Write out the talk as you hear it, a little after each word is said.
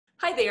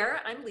Hi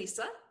there, I'm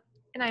Lisa.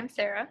 And I'm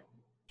Sarah.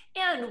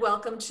 And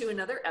welcome to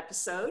another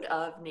episode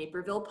of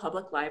Naperville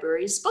Public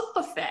Library's Book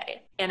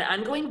Buffet, an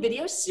ongoing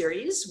video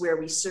series where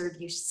we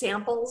serve you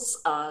samples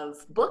of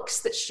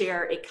books that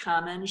share a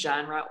common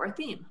genre or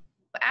theme.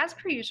 As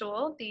per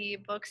usual, the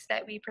books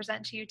that we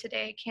present to you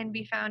today can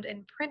be found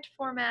in print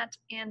format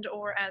and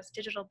or as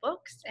digital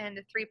books, and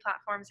the three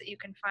platforms that you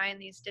can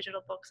find these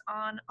digital books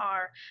on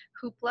are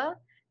Hoopla,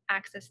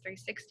 Access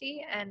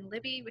 360, and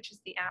Libby, which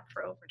is the app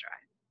for Overdrive.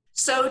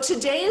 So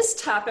today's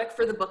topic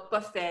for the Book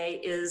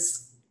Buffet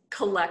is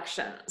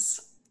collections.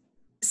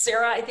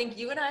 Sarah, I think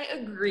you and I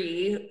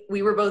agree.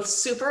 We were both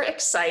super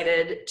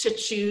excited to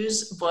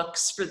choose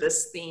books for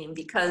this theme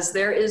because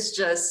there is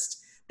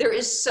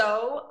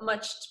so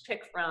much to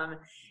pick from,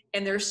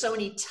 and there's so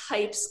many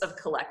types of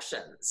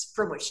collections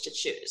from which to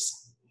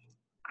choose.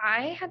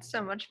 I had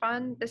so much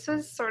fun. This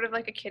was sort of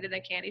like a kid in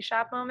a candy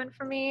shop moment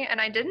for me, and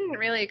I didn't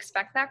really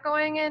expect that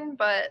going in,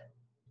 but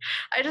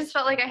I just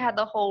felt like I had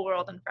the whole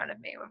world in front of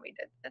me when we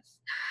did this.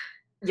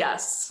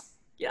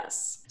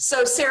 Yes.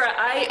 So Sarah,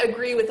 I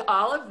agree with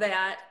all of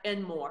that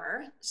and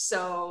more.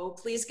 So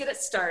please get it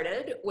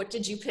started. What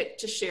did you pick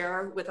to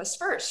share with us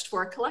first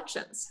for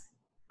collections?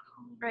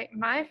 Right,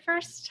 my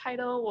first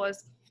title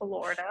was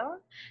Florida.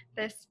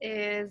 This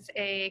is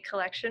a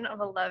collection of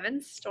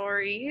 11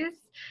 stories,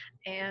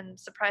 and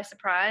surprise,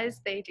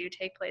 surprise, they do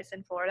take place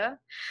in Florida.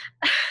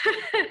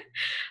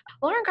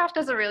 Lauren Croft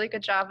does a really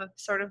good job of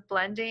sort of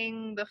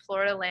blending the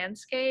Florida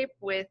landscape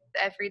with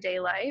everyday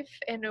life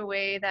in a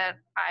way that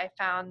I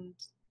found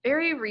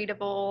very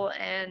readable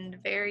and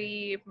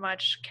very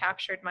much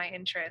captured my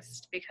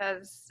interest,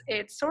 because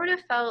it sort of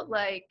felt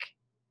like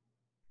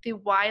the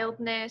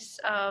wildness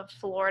of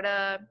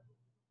Florida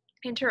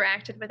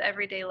interacted with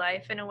everyday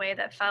life in a way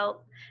that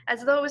felt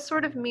as though it was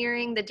sort of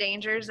mirroring the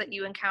dangers that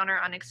you encounter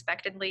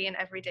unexpectedly in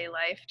everyday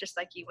life, just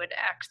like you would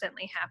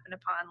accidentally happen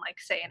upon, like,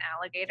 say, an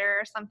alligator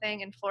or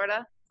something in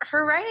Florida.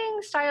 Her writing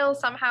style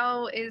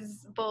somehow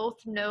is both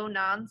no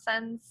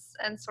nonsense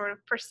and sort of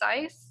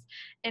precise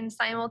and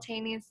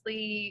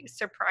simultaneously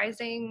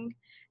surprising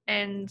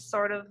and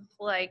sort of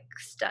like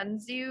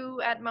stuns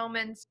you at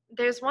moments.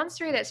 There's one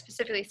story that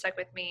specifically stuck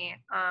with me,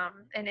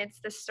 and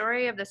it's the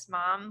story of this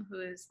mom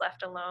who's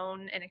left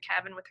alone in a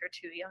cabin with her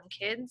two young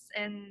kids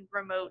in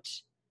remote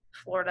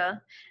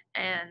Florida.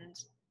 And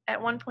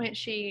at one point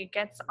she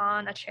gets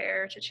on a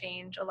chair to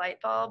change a light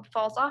bulb,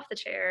 falls off the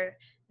chair,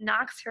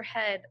 knocks her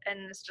head,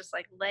 and is just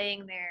like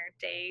laying there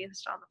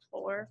dazed on the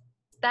floor.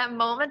 That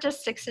moment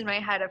just sticks in my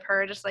head of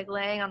her just like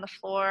laying on the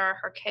floor,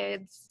 her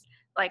kids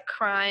like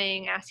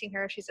crying, asking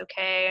her if she's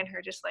okay, and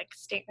her just like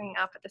staring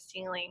up at the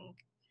ceiling,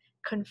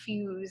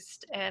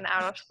 confused and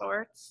out of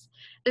sorts.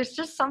 There's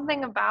just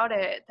something about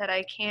it that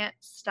I can't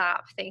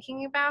stop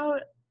thinking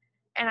about,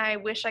 and I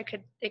wish I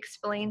could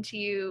explain to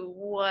you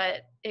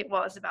what it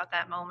was about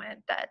that moment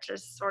that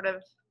just sort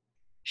of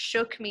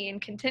shook me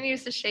and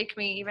continues to shake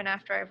me even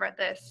after I've read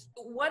this.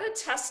 What a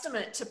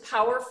testament to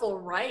powerful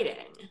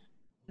writing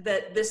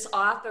that this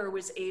author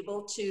was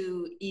able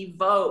to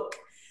evoke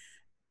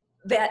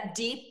that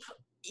deep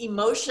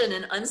emotion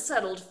and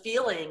unsettled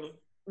feeling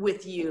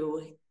with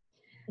you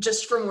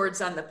just from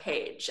words on the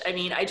page. I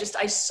mean, I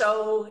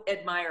so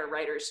admire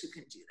writers who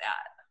can do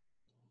that.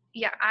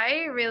 Yeah,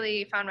 I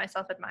really found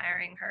myself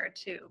admiring her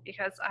too,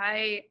 because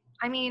I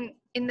mean,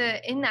 in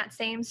that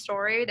same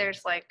story,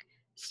 there's like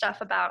stuff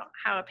about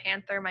how a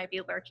panther might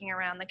be lurking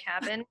around the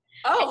cabin.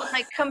 Oh, and,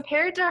 like,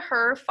 compared to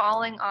her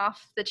falling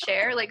off the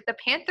chair, like, the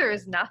panther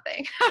is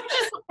nothing. I'm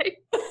just like,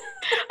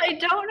 I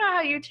don't know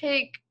how you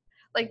take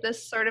like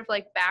this sort of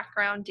like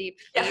background deep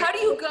fear. Yeah, how do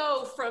you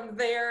go from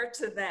there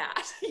to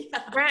that?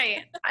 Yeah.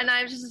 Right. And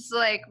I was just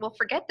like, well,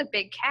 forget the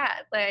big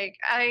cat. Like,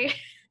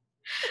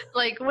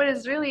 like, what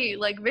is really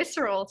like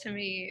visceral to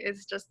me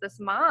is just this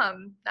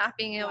mom not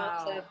being able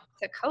to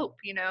cope,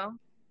 you know?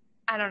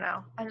 I don't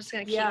know. I'm just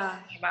going to keep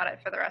thinking about it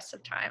for the rest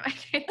of time, I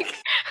think.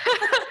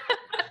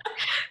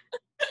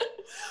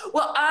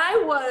 Well,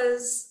 I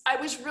was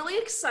really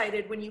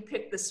excited when you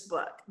picked this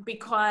book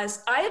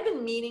because I have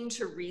been meaning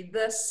to read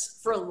this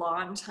for a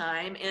long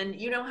time, and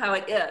you know how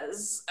it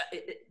is.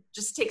 It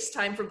just takes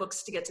time for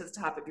books to get to the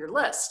top of your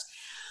list.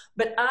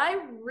 But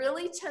I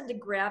really tend to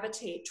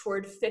gravitate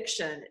toward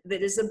fiction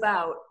that is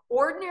about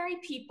ordinary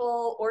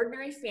people,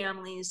 ordinary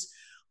families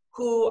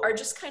who are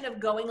just kind of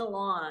going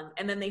along,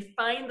 and then they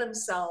find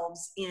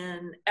themselves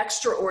in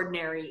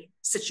extraordinary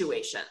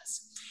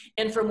situations.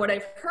 And from what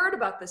I've heard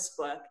about this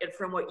book and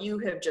from what you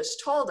have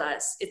just told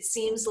us, it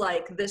seems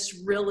like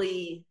this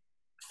really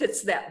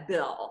fits that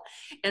bill.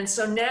 And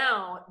so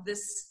now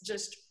this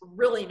just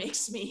really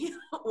makes me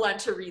want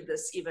to read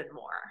this even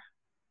more.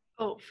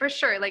 Oh, for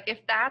sure. Like,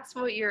 if that's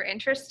what you're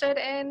interested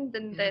in,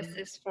 then this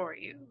is for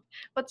you.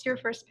 What's your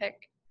first pick?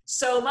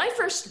 So my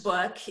first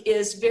book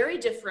is very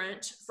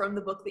different from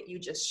the book that you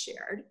just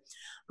shared.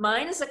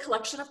 Mine is a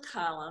collection of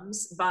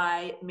columns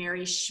by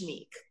Mary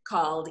Schmeek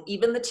called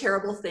Even the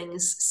Terrible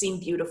Things Seem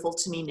Beautiful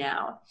to Me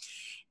Now.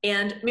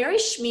 And Mary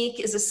Schmeek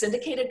is a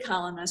syndicated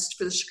columnist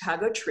for the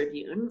Chicago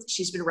Tribune.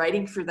 She's been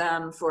writing for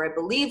them for, I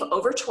believe,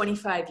 over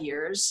 25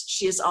 years.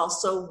 She has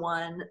also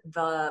won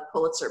the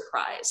Pulitzer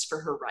Prize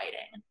for her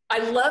writing.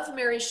 I love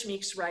Mary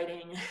Schmeek's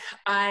writing.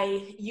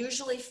 I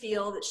usually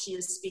feel that she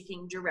is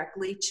speaking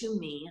directly to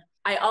me.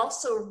 I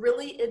also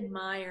really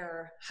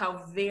admire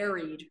how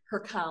varied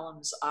her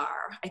columns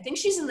are. I think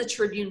she's in the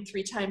Tribune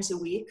 3 times a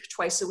week,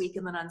 twice a week,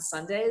 and then on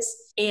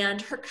Sundays. And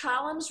her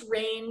columns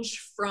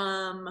range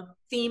from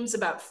themes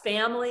about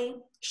family.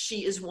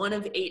 She is one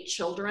of 8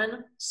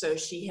 children, so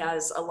she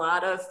has a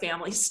lot of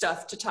family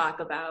stuff to talk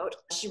about.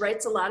 She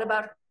writes a lot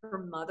about her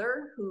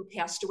mother, who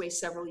passed away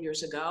several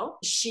years ago.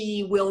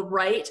 She will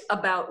write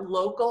about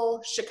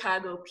local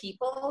Chicago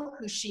people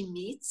who she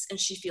meets, and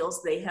she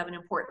feels they have an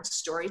important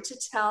story to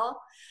tell.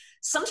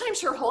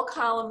 Sometimes her whole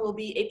column will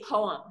be a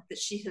poem that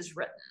she has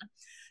written.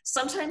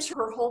 Sometimes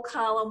her whole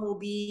column will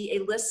be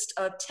a list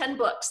of 10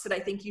 books that I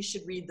think you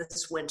should read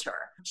this winter.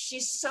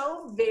 She's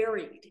so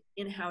varied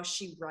in how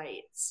she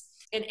writes.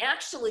 And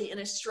actually, in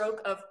a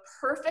stroke of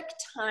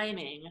perfect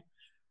timing,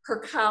 her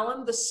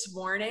column this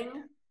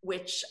morning,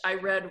 which I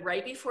read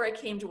right before I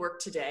came to work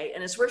today,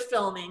 and as we're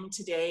filming,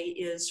 today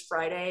is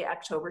Friday,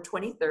 October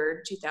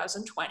 23rd,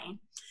 2020,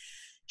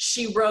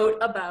 she wrote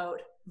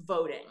about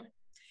voting.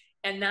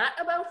 And not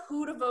about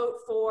who to vote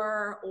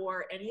for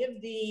or any of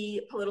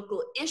the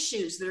political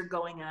issues that are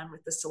going on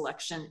with this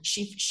election.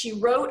 She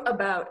wrote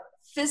about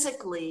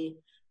physically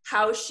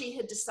how she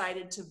had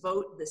decided to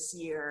vote this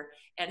year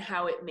and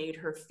how it made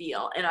her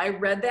feel. And I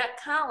read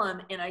that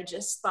column and I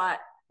just thought,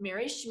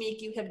 Mary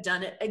Schmeek, you have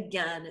done it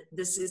again.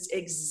 This is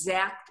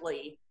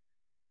exactly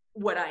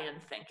what I am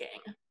thinking.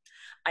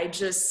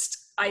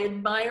 I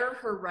admire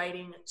her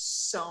writing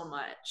so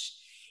much.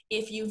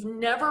 If you've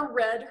never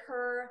read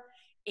her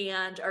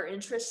and are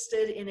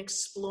interested in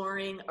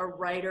exploring a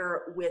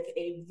writer with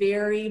a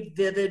very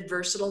vivid,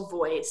 versatile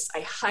voice,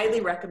 I highly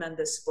recommend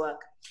this book.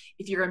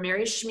 If you're a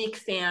Mary Schmeek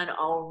fan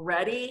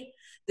already,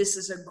 this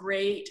is a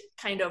great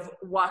kind of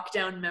walk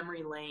down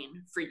memory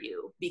lane for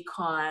you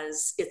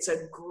because it's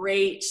a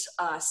great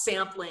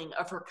sampling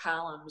of her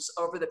columns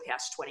over the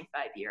past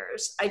 25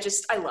 years.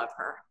 I love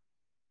her.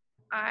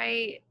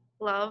 I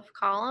love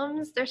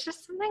columns. There's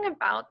just something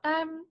about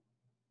them.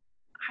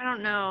 I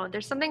don't know.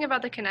 There's something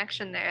about the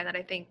connection there that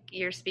I think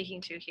you're speaking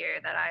to here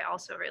that I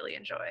also really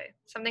enjoy.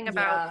 Something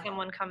about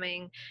someone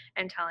coming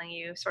and telling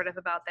you sort of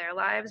about their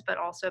lives, but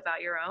also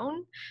about your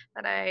own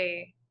that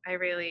I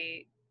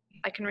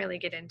can really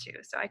get into.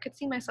 So I could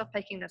see myself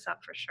picking this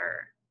up for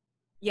sure.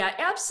 Yeah,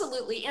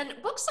 absolutely. And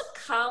books of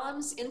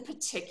columns in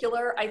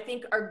particular, I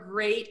think are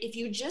great if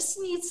you just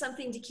need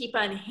something to keep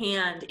on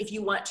hand, if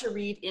you want to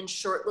read in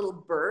short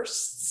little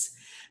bursts.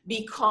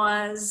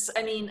 Because,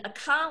 I mean, a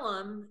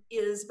column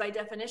is by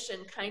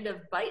definition kind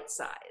of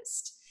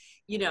bite-sized.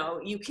 You know,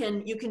 you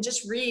can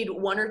just read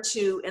 1 or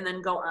 2 and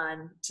then go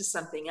on to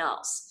something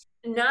else.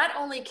 Not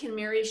only can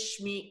Mary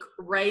Schmeek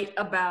write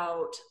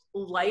about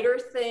lighter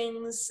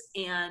things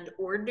and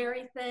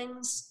ordinary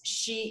things,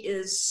 she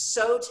is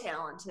so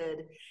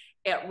talented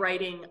at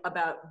writing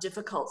about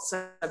difficult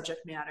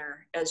subject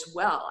matter as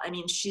well. I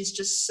mean, she's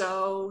just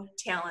so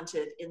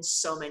talented in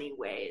so many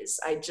ways.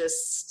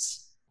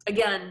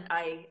 Again,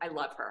 I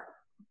love her.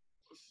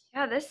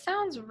 Yeah, this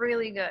sounds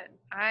really good.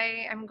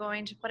 I am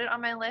going to put it on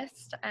my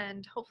list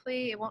and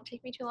hopefully it won't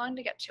take me too long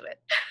to get to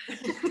it.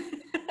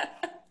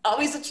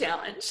 Always a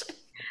challenge.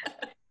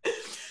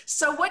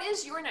 So what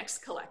is your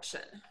next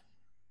collection?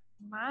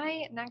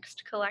 My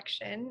next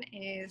collection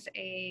is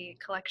a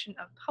collection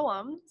of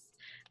poems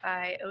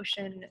by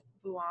Ocean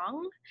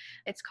Vuong.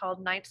 It's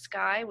called Night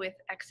Sky with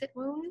Exit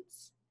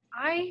Wounds.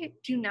 I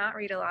do not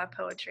read a lot of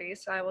poetry,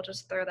 so I will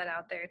just throw that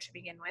out there to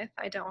begin with.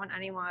 I don't want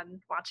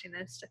anyone watching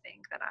this to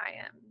think that I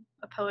am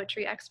a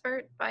poetry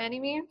expert by any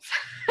means.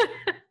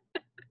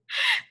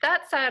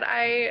 That said,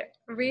 I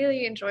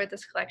really enjoyed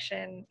this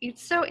collection.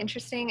 It's so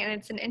interesting, and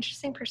it's an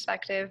interesting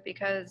perspective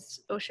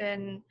because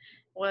Ocean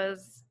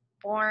was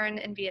born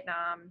in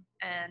Vietnam,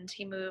 and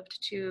he moved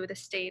to the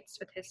States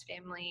with his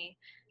family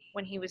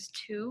when he was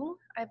 2,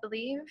 I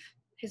believe.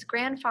 His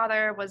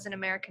grandfather was an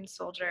American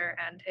soldier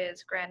and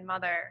his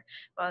grandmother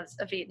was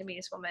a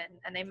Vietnamese woman,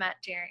 and they met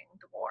during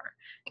the war.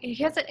 He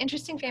has an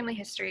interesting family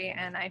history,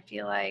 and I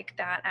feel like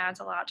that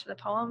adds a lot to the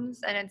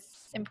poems, and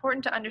it's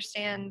important to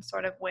understand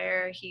sort of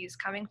where he's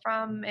coming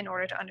from in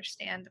order to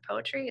understand the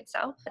poetry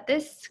itself.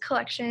 This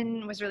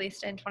collection was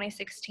released in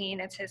 2016.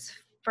 It's his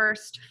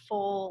first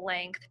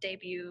full-length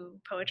debut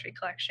poetry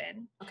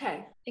collection.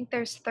 Okay. I think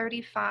there's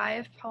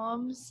 35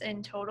 poems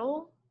in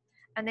total.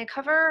 And they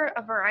cover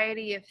a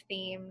variety of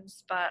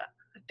themes, but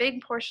a big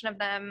portion of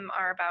them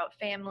are about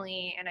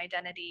family and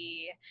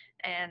identity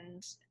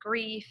and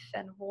grief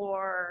and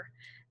war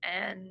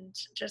and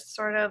just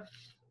sort of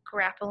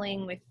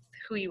grappling with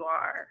who you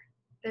are.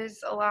 There's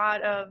a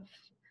lot of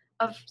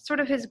sort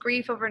of his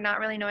grief over not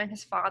really knowing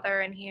his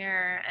father in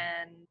here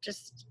and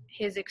just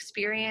his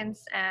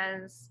experience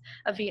as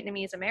a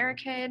Vietnamese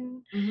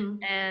American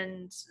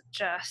and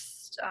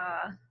just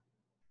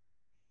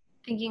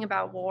thinking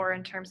about war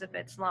in terms of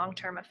its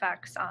long-term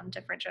effects on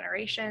different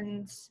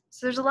generations.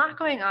 So there's a lot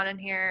going on in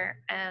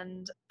here,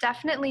 and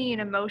definitely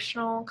an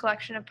emotional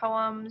collection of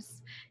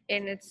poems,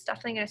 and it's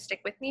definitely going to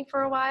stick with me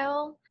for a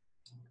while.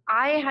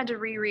 I had to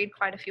reread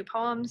quite a few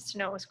poems to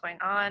know what was going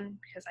on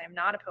because I am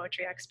not a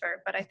poetry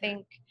expert, but I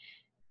think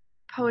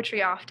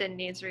poetry often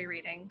needs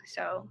rereading,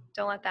 so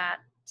don't let that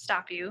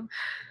stop you.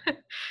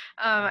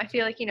 I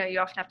feel like, you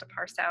often have to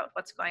parse out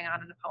what's going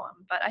on in a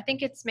poem, but I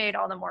think it's made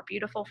all the more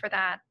beautiful for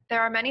that.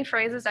 There are many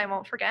phrases I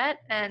won't forget,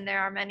 and there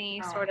are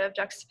many sort of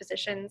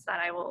juxtapositions that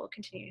I will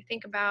continue to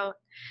think about.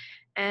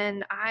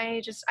 And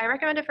I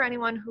recommend it for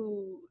anyone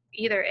who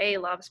either A,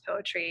 loves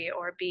poetry,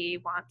 or B,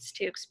 wants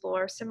to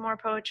explore some more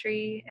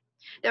poetry.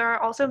 There are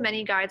also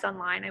many guides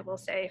online, I will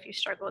say, if you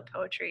struggle with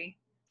poetry.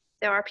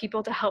 There are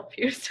people to help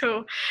you.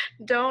 So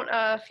don't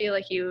feel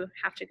like you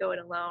have to go it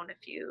alone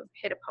if you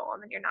hit a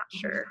poem and you're not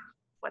sure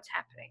what's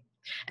happening.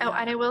 Yeah. Oh,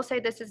 and I will say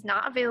this is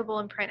not available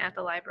in print at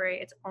the library.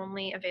 It's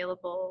only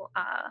available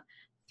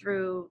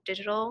through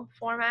digital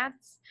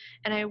formats.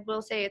 And I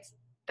will say it's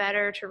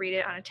better to read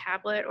it on a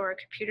tablet or a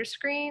computer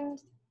screen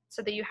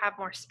so that you have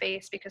more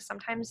space, because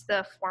sometimes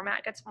the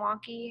format gets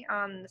wonky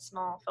on the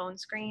small phone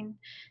screen,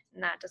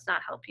 and that does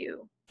not help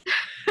you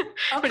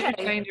when you're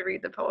trying to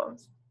read the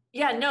poems.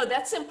 Yeah, no,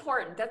 that's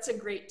important. That's a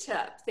great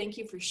tip. Thank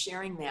you for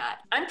sharing that.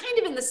 I'm kind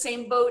of in the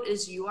same boat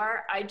as you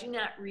are. I do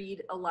not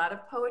read a lot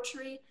of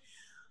poetry,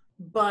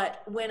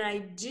 but when I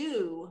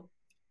do,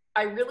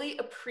 I really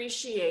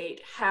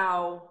appreciate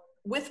how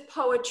with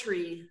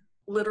poetry,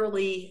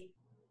 literally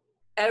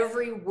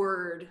every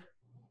word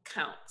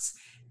counts.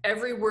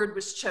 Every word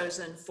was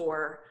chosen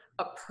for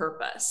a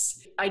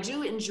purpose. I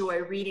do enjoy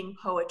reading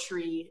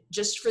poetry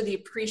just for the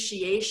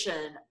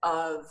appreciation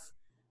of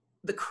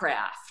the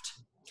craft.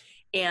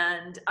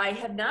 And I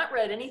have not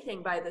read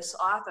anything by this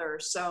author,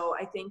 so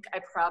I think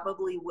I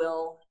probably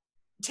will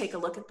take a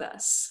look at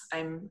this.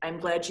 I'm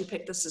glad you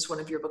picked this as one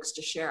of your books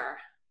to share.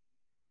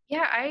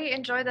 Yeah, I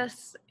enjoy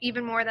this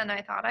even more than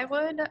I thought I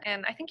would,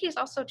 and I think he's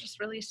also just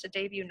released a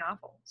debut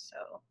novel, so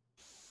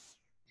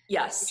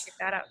yes, check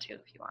that out too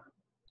if you want.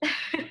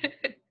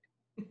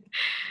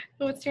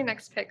 What's your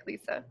next pick,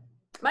 Lisa?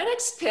 My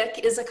next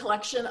pick is a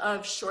collection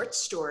of short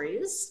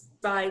stories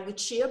by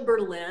Lucia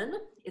Berlin.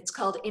 It's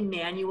called A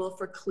Manual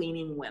for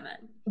Cleaning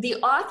Women. The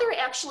author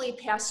actually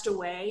passed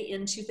away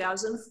in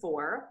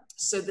 2004,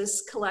 so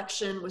this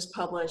collection was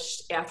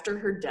published after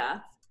her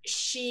death.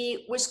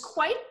 She was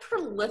quite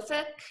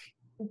prolific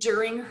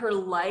during her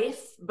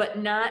life, but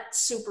not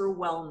super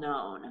well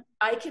known.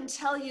 I can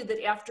tell you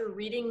that after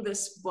reading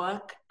this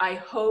book, I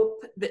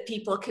hope that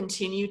people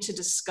continue to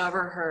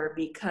discover her,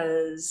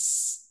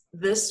 because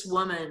this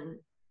woman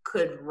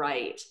could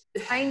write.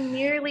 I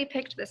nearly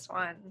picked this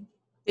one.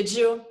 Did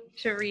you?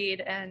 To read,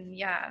 and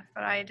yeah,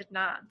 but I did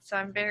not. So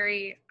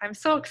I'm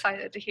so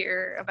excited to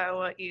hear about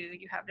what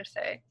you have to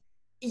say.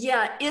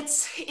 Yeah,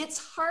 it's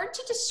hard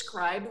to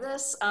describe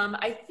this.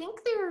 I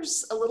think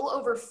there's a little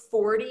over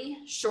 40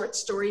 short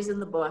stories in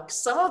the book.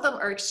 Some of them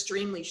are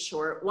extremely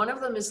short. One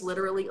of them is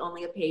literally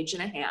only a page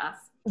and a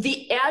half.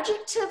 The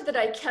adjective that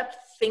I kept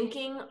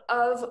thinking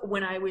of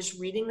when I was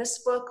reading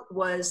this book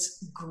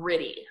was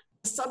gritty.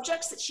 The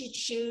subjects that she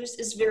chooses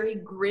is very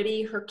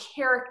gritty. Her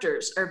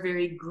characters are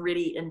very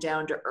gritty and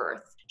down to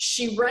earth.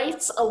 She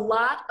writes a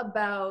lot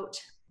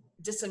about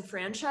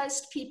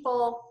disenfranchised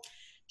people.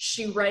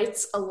 She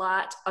writes a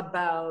lot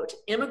about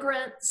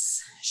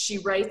immigrants. She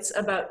writes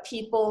about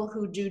people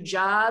who do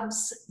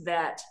jobs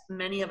that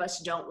many of us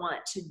don't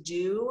want to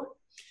do.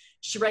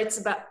 She writes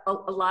about a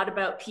lot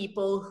about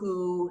people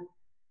who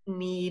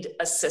need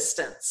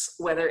assistance,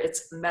 whether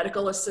it's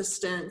medical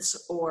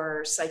assistance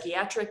or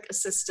psychiatric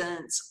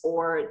assistance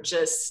or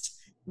just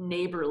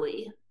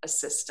neighborly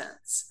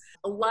assistance.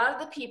 A lot of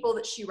the people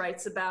that she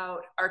writes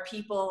about are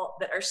people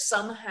that are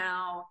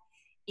somehow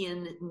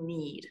in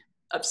need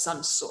of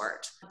some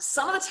sort.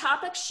 Some of the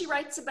topics she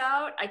writes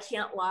about, I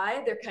can't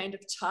lie, they're kind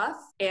of tough.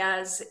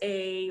 As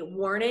a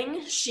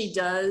warning, she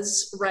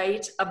does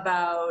write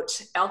about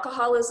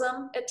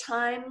alcoholism at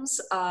times.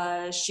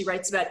 She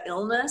writes about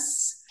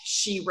illness.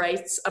 She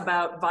writes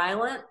about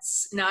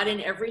violence, not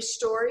in every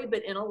story,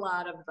 but in a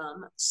lot of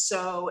them.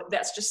 So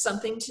that's just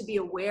something to be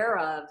aware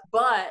of.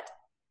 But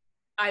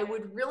I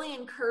would really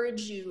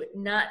encourage you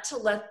not to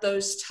let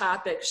those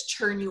topics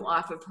turn you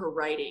off of her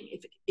writing,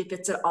 if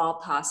it's at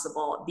all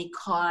possible,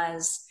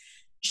 because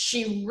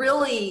she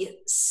really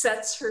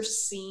sets her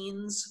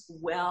scenes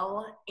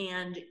well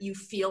and you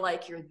feel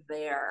like you're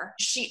there.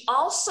 She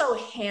also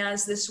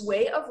has this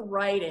way of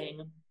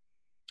writing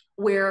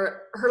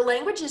where her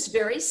language is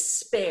very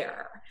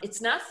spare.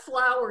 It's not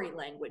flowery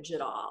language at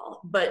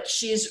all, but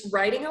she's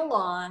writing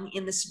along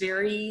in this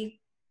very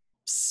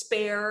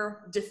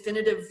spare,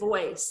 definitive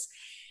voice.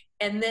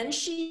 And then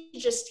she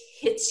just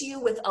hits you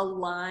with a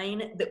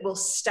line that will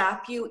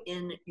stop you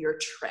in your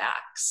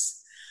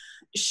tracks.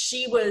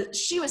 She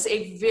was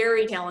a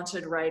very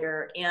talented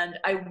writer, and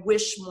I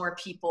wish more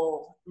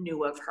people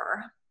knew of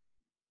her.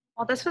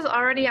 Well, this was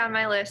already on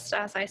my list,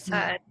 as I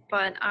said,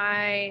 but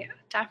I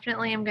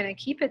definitely am going to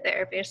keep it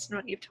there based on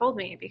what you've told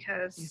me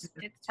because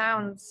it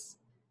sounds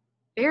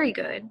very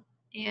good.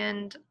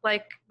 And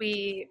like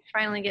we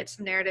finally get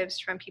some narratives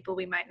from people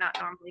we might not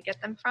normally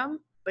get them from,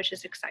 which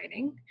is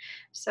exciting.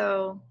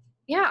 So,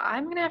 yeah,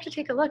 I'm going to have to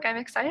take a look. I'm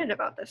excited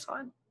about this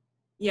one.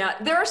 Yeah,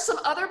 there are some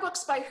other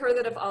books by her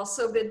that have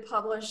also been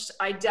published.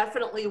 I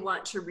definitely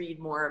want to read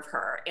more of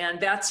her. And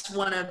that's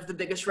one of the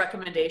biggest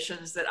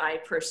recommendations that I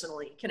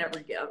personally can ever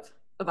give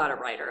about a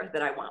writer,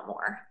 that I want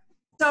more.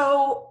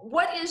 So,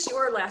 what is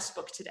your last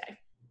book today?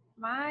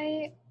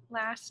 My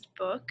last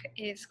book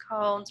is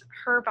called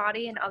Her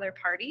Body and Other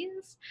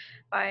Parties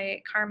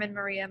by Carmen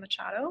Maria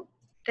Machado.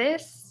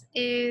 This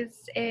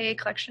is a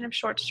collection of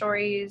short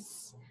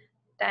stories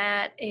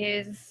that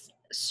is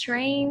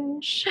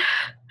strange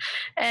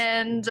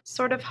and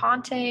sort of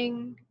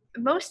haunting.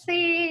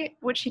 Mostly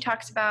what she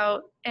talks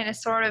about in a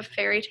sort of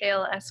fairy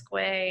tale-esque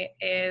way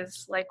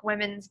is like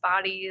women's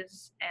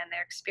bodies and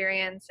their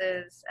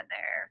experiences and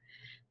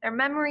their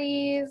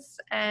memories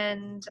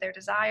and their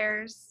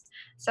desires.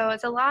 So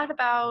it's a lot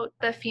about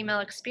the female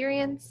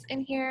experience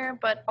in here,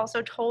 but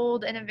also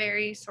told in a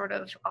very sort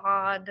of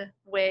odd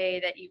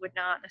way that you would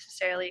not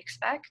necessarily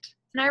expect.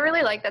 And I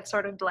really like that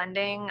sort of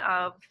blending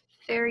of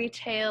fairy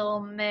tale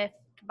myth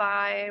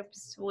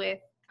vibes with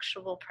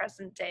actual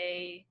present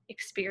day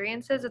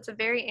experiences. It's a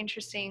very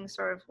interesting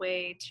sort of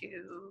way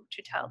to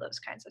tell those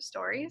kinds of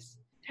stories.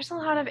 There's a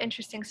lot of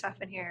interesting stuff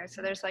in here.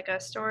 So there's like a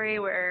story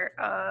where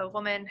a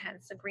woman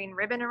has a green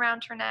ribbon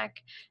around her neck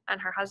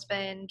and her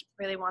husband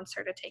really wants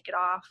her to take it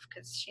off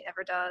because she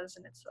never does,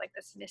 and it's like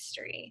this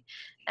mystery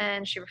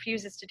and she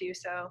refuses to do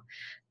so.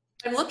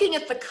 I'm looking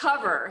at the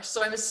cover,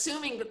 so I'm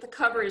assuming that the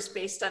cover is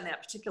based on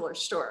that particular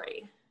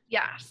story.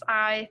 Yes,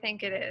 I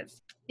think it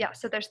is. Yeah,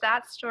 so there's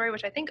that story,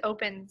 which I think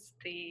opens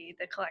the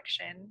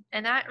collection.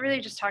 And that really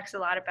just talks a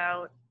lot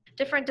about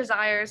different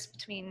desires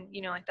between,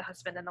 like the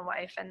husband and the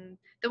wife, and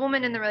the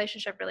woman in the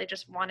relationship really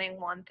just wanting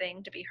one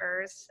thing to be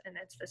hers, and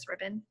it's this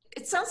ribbon.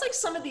 It sounds like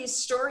some of these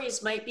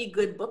stories might be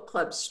good book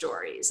club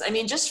stories. I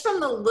mean, just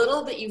from the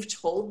little that you've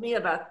told me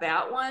about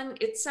that one,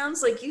 it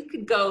sounds like you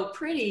could go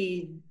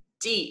pretty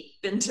deep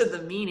into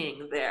the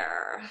meaning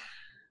there.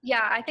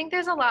 Yeah, I think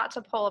there's a lot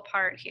to pull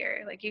apart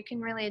here. Like you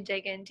can really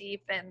dig in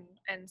deep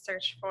and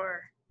search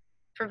for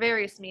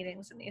various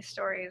meanings in these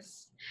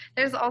stories.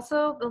 There's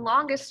also the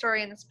longest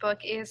story in this book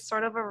is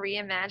sort of a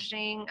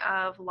reimagining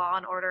of Law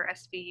and Order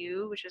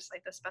SVU, which is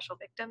like the Special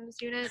Victims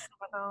Unit.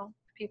 I don't know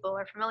if people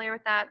are familiar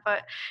with that,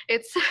 but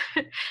it's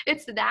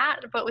it's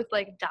that, but with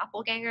like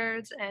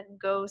doppelgangers and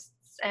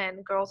ghosts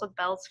and girls with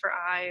belts for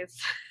eyes.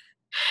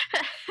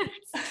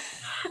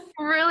 It's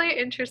really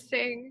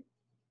interesting.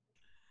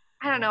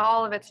 I don't know,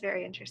 all of it's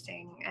very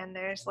interesting. And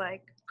there's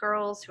like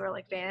girls who are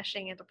like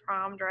vanishing into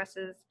prom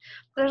dresses.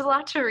 There's a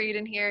lot to read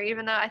in here,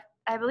 even though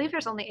I believe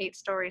there's only 8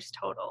 stories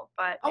total.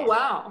 But oh,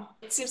 wow.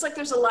 It seems like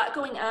there's a lot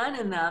going on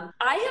in them.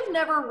 I have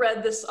never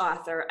read this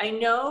author. I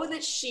know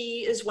that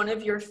she is one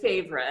of your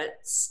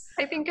favorites.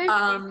 I think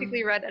I've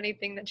basically read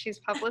anything that she's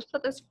published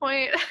at this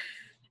point.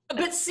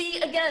 But see,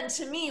 again,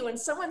 to me, when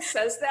someone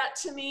says that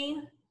to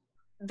me,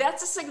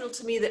 that's a signal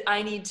to me that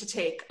I need to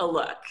take a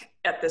look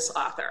at this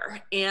author.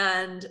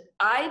 And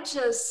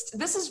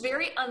this is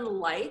very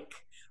unlike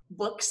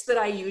books that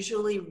I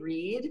usually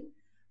read,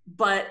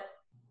 but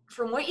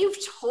from what you've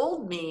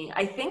told me,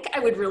 I think I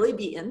would really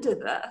be into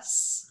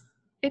this.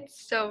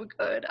 It's so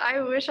good.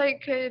 I wish I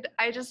could.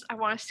 I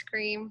want to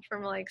scream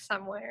from like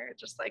somewhere,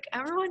 just like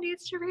everyone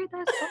needs to read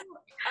this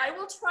book. I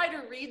will try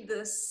to read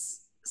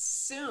this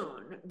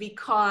soon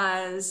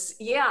because,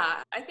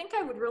 yeah, I think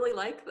I would really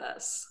like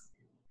this.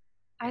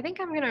 I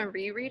think I'm going to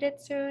reread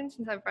it soon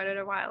since I've read it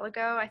a while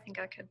ago. I think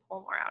I could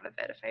pull more out of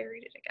it if I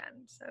read it again.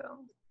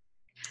 So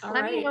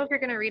let me know if you're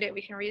going to read it.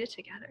 We can read it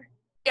together.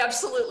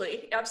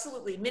 Absolutely.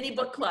 Absolutely. Mini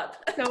book club.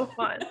 So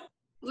fun.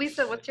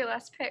 Lisa, what's your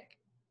last pick?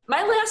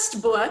 My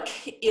last book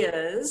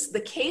is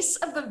The Case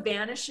of the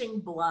Vanishing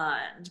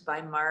Blonde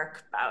by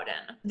Mark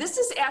Bowden. This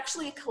is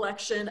actually a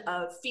collection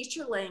of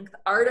feature-length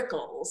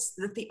articles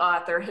that the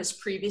author has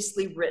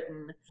previously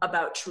written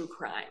about true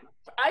crime.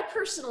 I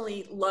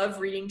personally love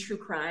reading true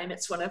crime.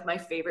 It's one of my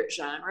favorite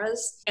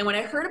genres. And when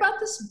I heard about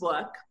this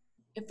book,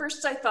 at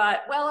first I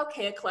thought, well,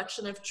 okay, a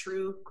collection of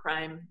true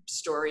crime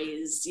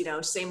stories,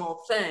 same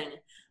old thing.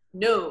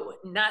 No,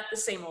 not the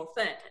same old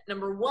thing.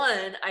 Number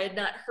one, I had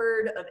not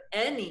heard of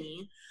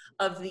any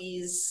of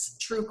these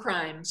true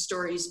crime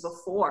stories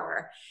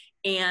before.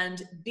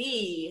 And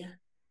B,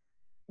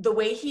 the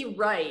way he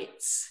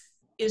writes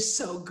is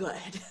so good.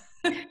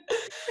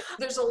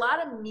 There's a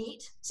lot of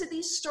meat to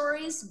these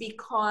stories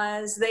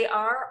because they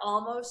are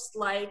almost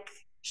like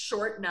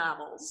short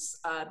novels,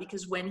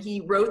 because when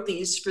he wrote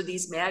these for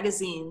these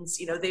magazines,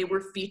 they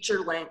were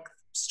feature-length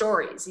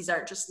stories. These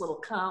aren't just little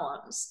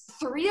columns.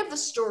 3 of the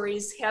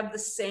stories have the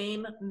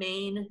same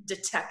main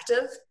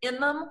detective in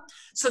them.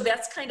 So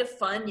that's kind of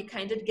fun. You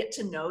kind of get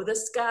to know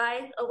this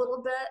guy a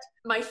little bit.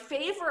 My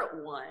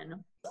favorite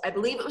one, I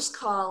believe it was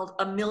called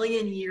A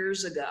Million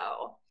Years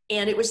Ago.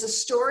 And it was the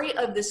story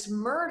of this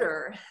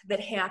murder that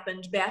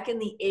happened back in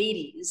the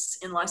 80s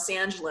in Los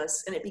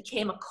Angeles, and it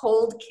became a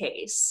cold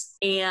case.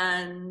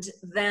 And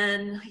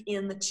then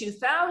in the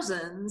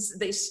 2000s,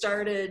 they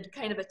started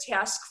kind of a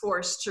task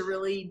force to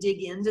really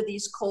dig into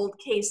these cold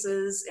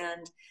cases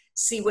and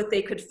see what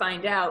they could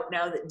find out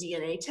now that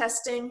DNA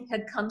testing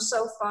had come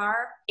so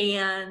far.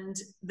 And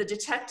the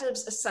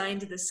detectives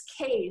assigned to this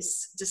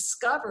case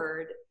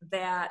discovered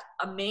that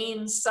a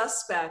main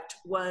suspect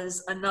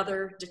was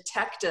another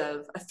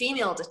detective, a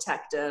female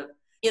detective,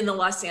 in the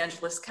Los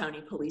Angeles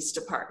County Police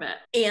Department.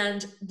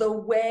 And the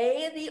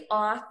way the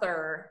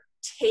author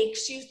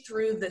takes you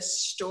through this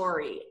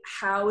story,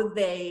 how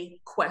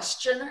they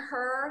question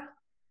her,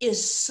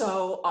 is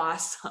so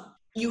awesome.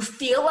 You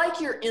feel like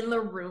you're in the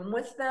room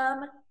with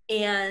them,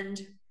 and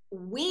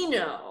we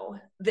know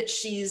that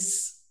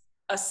she's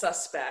a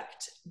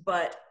suspect,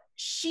 but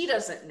she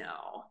doesn't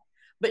know.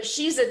 But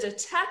she's a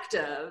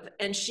detective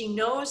and she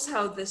knows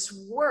how this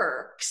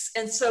works.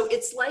 And so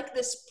it's like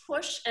this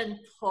push and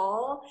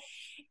pull.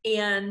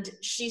 And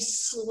she's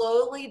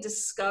slowly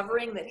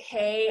discovering that,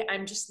 hey,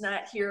 I'm just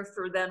not here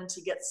for them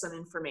to get some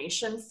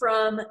information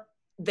from.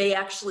 They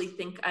actually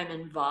think I'm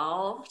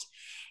involved.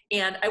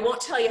 And I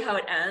won't tell you how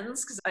it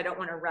ends because I don't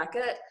want to wreck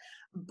it,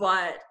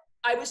 but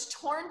I was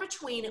torn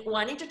between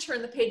wanting to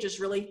turn the pages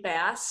really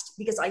fast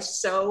because I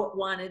so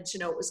wanted to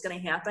know what was going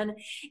to happen,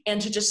 and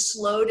to just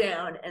slow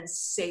down and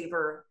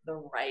savor the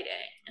writing.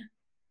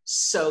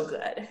 So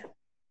good.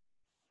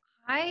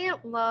 I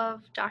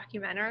love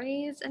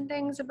documentaries and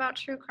things about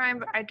true crime,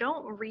 but I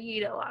don't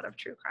read a lot of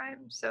true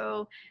crime.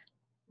 So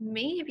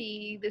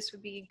maybe this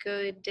would be a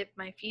good dip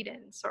my feet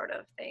in sort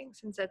of thing,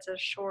 since it's a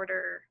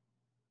shorter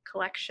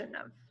collection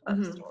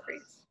of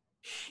stories.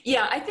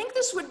 Yeah, I think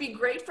this would be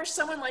great for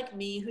someone like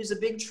me who's a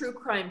big true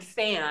crime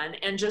fan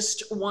and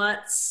just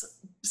wants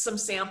some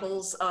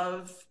samples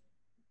of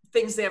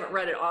things they haven't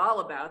read at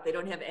all about, they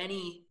don't have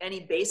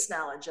any base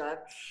knowledge of.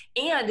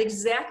 And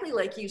exactly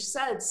like you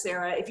said,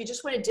 Sarah, if you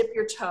just want to dip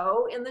your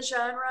toe in the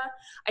genre,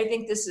 I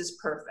think this is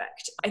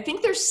perfect. I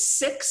think there's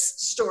 6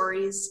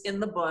 stories in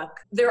the book.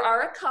 There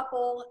are a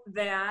couple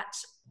that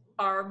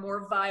are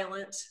more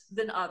violent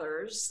than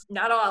others.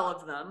 Not all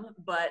of them,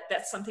 but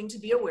that's something to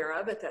be aware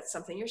of if that's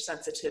something you're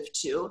sensitive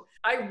to.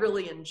 I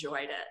really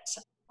enjoyed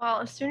it.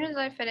 Well, as soon as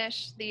I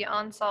finish the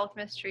Unsolved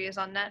Mysteries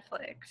on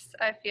Netflix,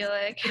 I feel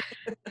like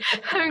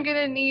I'm going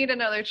to need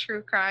another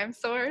true crime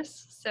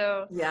source.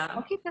 So Yeah.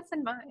 I'll keep this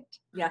in mind.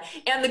 Yeah.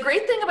 And the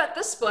great thing about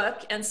this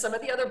book and some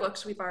of the other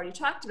books we've already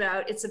talked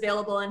about, it's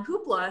available on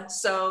Hoopla,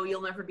 so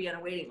you'll never be on a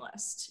waiting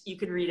list. You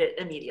can read it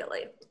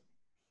immediately.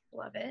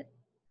 Love it.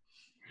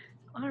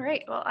 All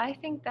right, well, I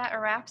think that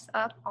wraps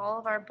up all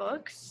of our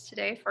books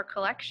today for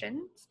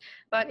collections.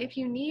 But if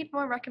you need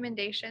more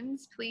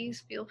recommendations,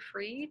 please feel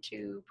free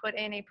to put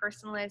in a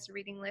personalized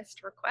reading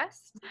list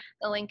request.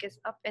 The link is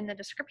up in the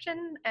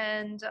description,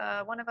 and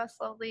one of us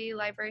lovely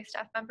library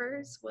staff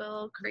members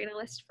will create a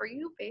list for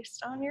you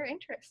based on your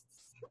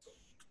interests.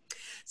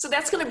 So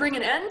that's going to bring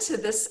an end to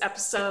this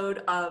episode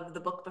of the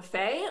Book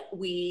Buffet.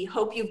 We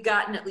hope you've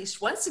gotten at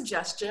least one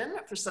suggestion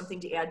for something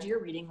to add to your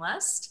reading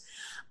list.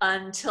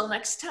 Until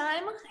next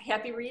time,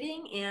 happy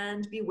reading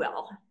and be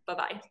well.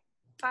 Bye-bye.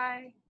 Bye.